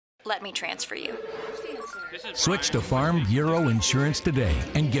Let me transfer you. Switch to Farm Bureau Insurance today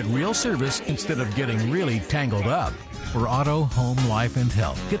and get real service instead of getting really tangled up. For auto, home, life, and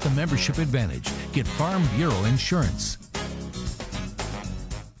health, get the membership advantage. Get Farm Bureau Insurance.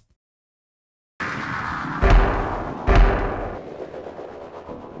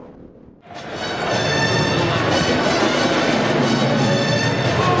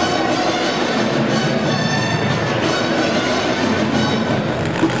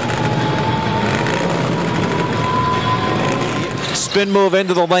 Spin move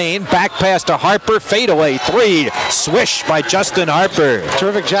into the lane, back pass to Harper, fadeaway three, swish by Justin Harper.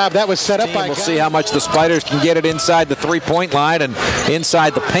 Terrific job. That was set up by. We'll see how much the Spiders can get it inside the three-point line and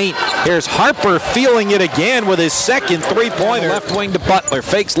inside the paint. Here's Harper feeling it again with his second three-pointer. Left wing to Butler,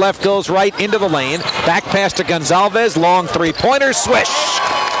 fakes left, goes right into the lane, back pass to Gonzalez, long three-pointer, swish.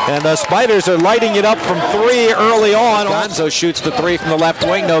 And the Spiders are lighting it up from three early on. Gonzo shoots the three from the left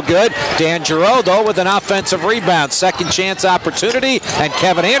wing, no good. Dan Giroux, though, with an offensive rebound. Second chance opportunity, and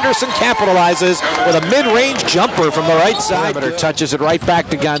Kevin Anderson capitalizes with a mid-range jumper from the right side. Touches it right back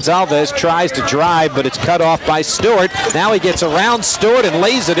to Gonzalez, tries to drive, but it's cut off by Stewart. Now he gets around Stewart and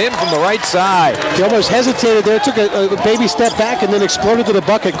lays it in from the right side. He almost hesitated there, took a baby step back, and then exploded to the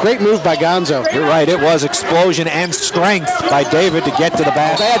bucket. Great move by Gonzo. You're right, it was explosion and strength by David to get to the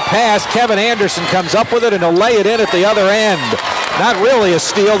basket. Bad pass, Kevin Anderson comes up with it and he'll lay it in at the other end. Not really a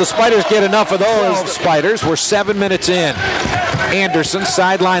steal. The Spiders get enough of those. Spiders, we're 7 minutes in. Anderson,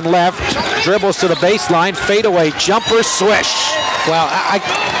 sideline left, dribbles to the baseline, fadeaway jumper, swish. Wow,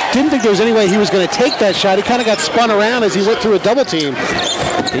 I didn't think there was any way he was going to take that shot. He kind of got spun around as he went through a double team.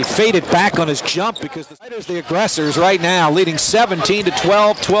 He faded back on his jump because the Spiders, the aggressors right now, leading 17-12,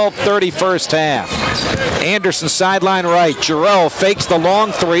 12-30 first half. Anderson sideline right. Giroux fakes the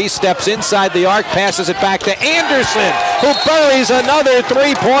long three, steps inside the arc, passes it back to Anderson, who buries another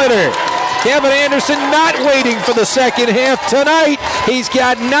three-pointer. Kevin Anderson not waiting for the second half tonight. He's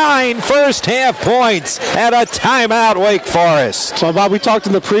got 9 first-half points at a timeout, Wake Forest. So, Bob, we talked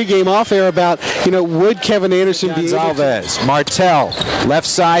in the pregame off-air about, would Kevin Anderson be Gonzalez, Martell, left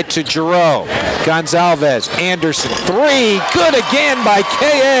side to Giroux. Gonzalez, Anderson, three, good again by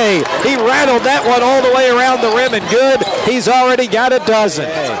K.A. He rattled that one all the way around the rim and good. He's already got a dozen.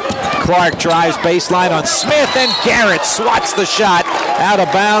 Clark drives baseline on Smith, and Garrett swats the shot out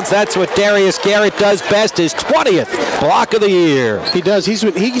of bounds. That's what Darius Garrett does best, his 20th block of the year. He does. He's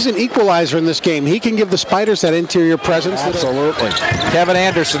an equalizer in this game. He can give the Spiders that interior presence. Absolutely. Kevin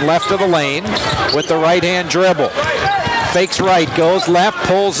Anderson left of the lane with the right-hand dribble. Fakes right, goes left,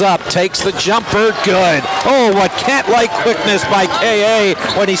 pulls up, takes the jumper, good. Oh, what cat-like quickness by K.A.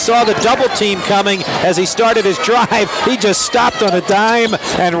 when he saw the double team coming as he started his drive. He just stopped on a dime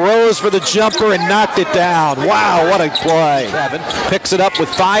and rose for the jumper and knocked it down. Wow, what a play. Kevin picks it up with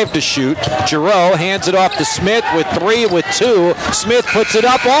 5 to shoot. Giroux hands it off to Smith with 3 with 2. Smith puts it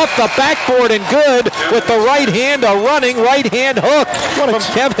up off the backboard and good with the right hand, a running right-hand hook from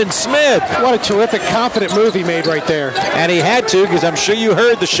Kevin Smith. What a terrific, confident move he made right there. And he had to, because I'm sure you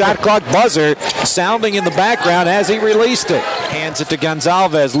heard the shot clock buzzer sounding in the background as he released it. Hands it to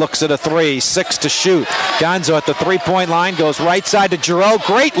Gonzalez, looks at a 3, 6 to shoot. Gonzo at the three-point line, goes right side to Giroux.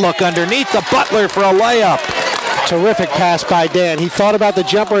 Great look underneath the Butler for a layup. Terrific pass by Dan. He thought about the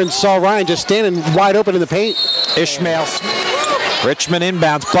jumper and saw Ryan just standing wide open in the paint. Ishmael Richmond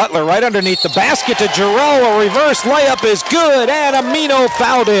inbounds. Butler right underneath the basket to Giroux. A reverse layup is good, and Amino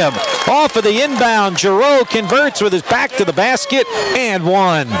fouled him. Off of the inbound, Giroux converts with his back to the basket and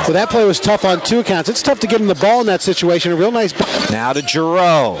one. So that play was tough on 2 accounts. It's tough to get him the ball in that situation. A real nice. Now to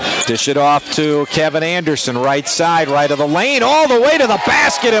Giroux. Dish it off to Kevin Anderson. Right side, right of the lane, all the way to the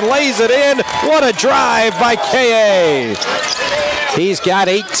basket and lays it in. What a drive by K.A. He's got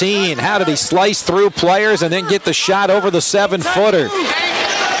 18. How did he slice through players and then get the shot over the 7-footer?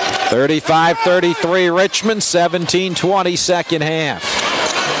 35-33 Richmond, 17-20 second half.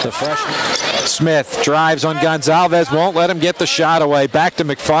 The freshman Smith drives on Gonzalez, won't let him get the shot away. Back to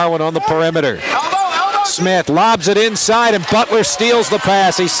McFarland on the perimeter. Smith lobs it inside, and Butler steals the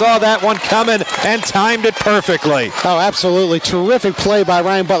pass. He saw that one coming and timed it perfectly. Oh, absolutely. Terrific play by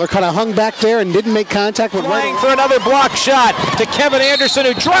Ryan Butler. Kind of hung back there and didn't make contact with Playing for another block shot to Kevin Anderson,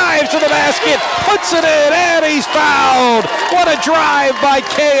 who drives to the basket, puts it in, and he's fouled. What a drive by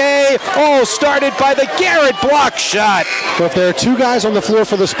K.A. Oh, started by the Garrett block shot. So if there are 2 guys on the floor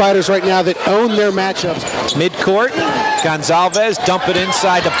for the Spiders right now that own their matchups. Midcourt, Gonzalez, dump it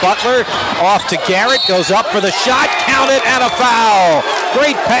inside to Butler, off to Garrett, goes up for the shot, count it, and a foul.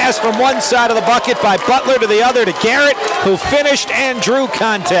 Great pass from one side of the bucket by Butler to the other to Garrett, who finished and drew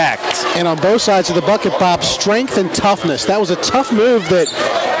contact. And on both sides of the bucket, Bob, strength and toughness. That was a tough move that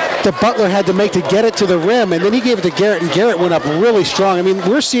that Butler had to make to get it to the rim, and then he gave it to Garrett, and Garrett went up really strong. I mean,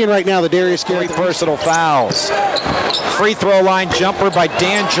 we're seeing right now the Darius Garrett. 3 personal fouls. Free throw line jumper by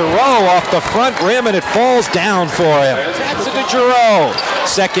Dan Giroux off the front rim, and it falls down for him. Taps it to Giroux.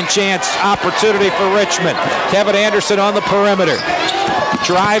 Second chance opportunity for Richmond. Kevin Anderson on the perimeter.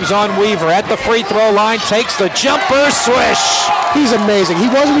 Drives on Weaver at the free throw line, takes the jumper, swish. He's amazing. He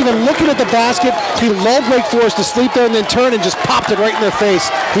wasn't even looking at the basket. He lulled Wake Forest to sleep there and then turned and just popped it right in their face.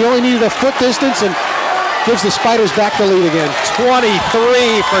 He only needed a foot distance and gives the Spiders back the lead again. 23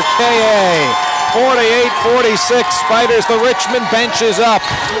 for KA. 48-46, Spiders. The Richmond bench is up.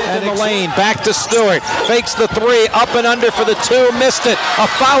 And in the lane, back to Stewart. Fakes the 3, up and under for the 2, missed it. A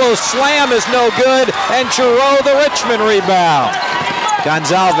follow slam is no good, and Giroux the Richmond rebound.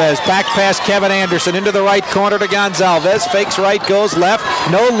 Gonzalez, back past Kevin Anderson, into the right corner to Gonzalez. Fakes right, goes left.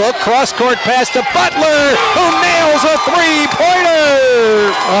 No look, cross-court pass to Butler, who nails a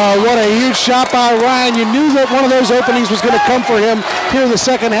three-pointer! What a huge shot by Ryan. You knew that one of those openings was going to come for him here in the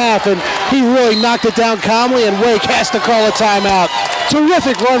second half, and he really knocked it down calmly, and Wake has to call a timeout.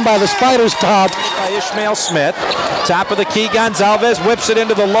 Terrific run by the Spiders, Bob. By Ishmael Smith. Top of the key, Gonzalez whips it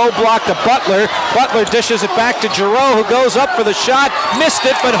into the low block to Butler. Butler dishes it back to Giroux, who goes up for the shot. Missed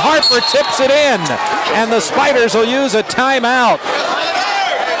it, but Harper tips it in. And the Spiders will use a timeout.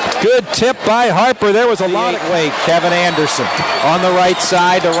 Good tip by Harper. There was a lot of weight. Kevin Anderson on the right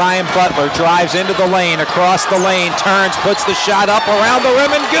side to Ryan Butler. Drives into the lane, across the lane, turns, puts the shot up around the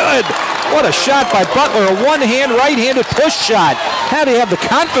rim, and good. What a shot by Butler. A one-hand, right-handed push shot. How do you have the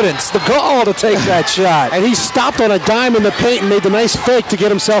confidence, the gall to take that shot? And he stopped on a dime in the paint and made the nice fake to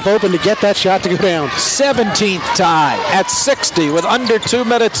get himself open to get that shot to go down. 17th tie at 60 with under 2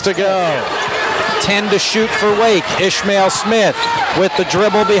 minutes to go. 10 to shoot for Wake. Ishmael Smith with the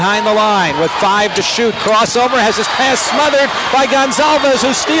dribble behind the line with 5 to shoot. Crossover, has his pass smothered by Gonzalez,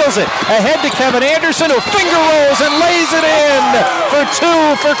 who steals it. Ahead to Kevin Anderson, who finger rolls and lays it in for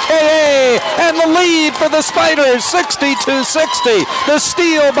 2 for KA. And the lead for the Spiders, 62-60. The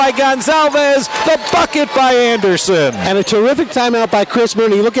steal by Gonzalez, the bucket by Anderson. And a terrific timeout by Chris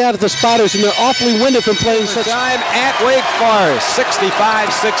Mooney. You look out at the Spiders, and they're awfully winded from playing such time at Wake Forest,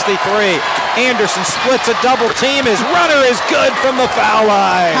 65-63. Anderson splits a double team. His runner is good from the foul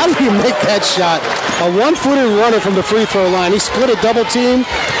line. How do you make that shot? A one-footed runner from the free throw line. He split a double team.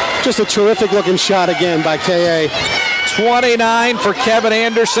 Just a terrific looking shot again by KA. 29 for Kevin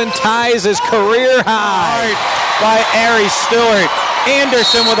Anderson. Ties his career high by Ari Stewart.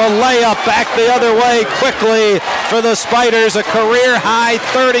 Anderson with a layup back the other way quickly for the Spiders. A career high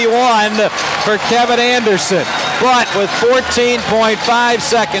 31 for Kevin Anderson. But with 14.5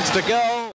 seconds to go.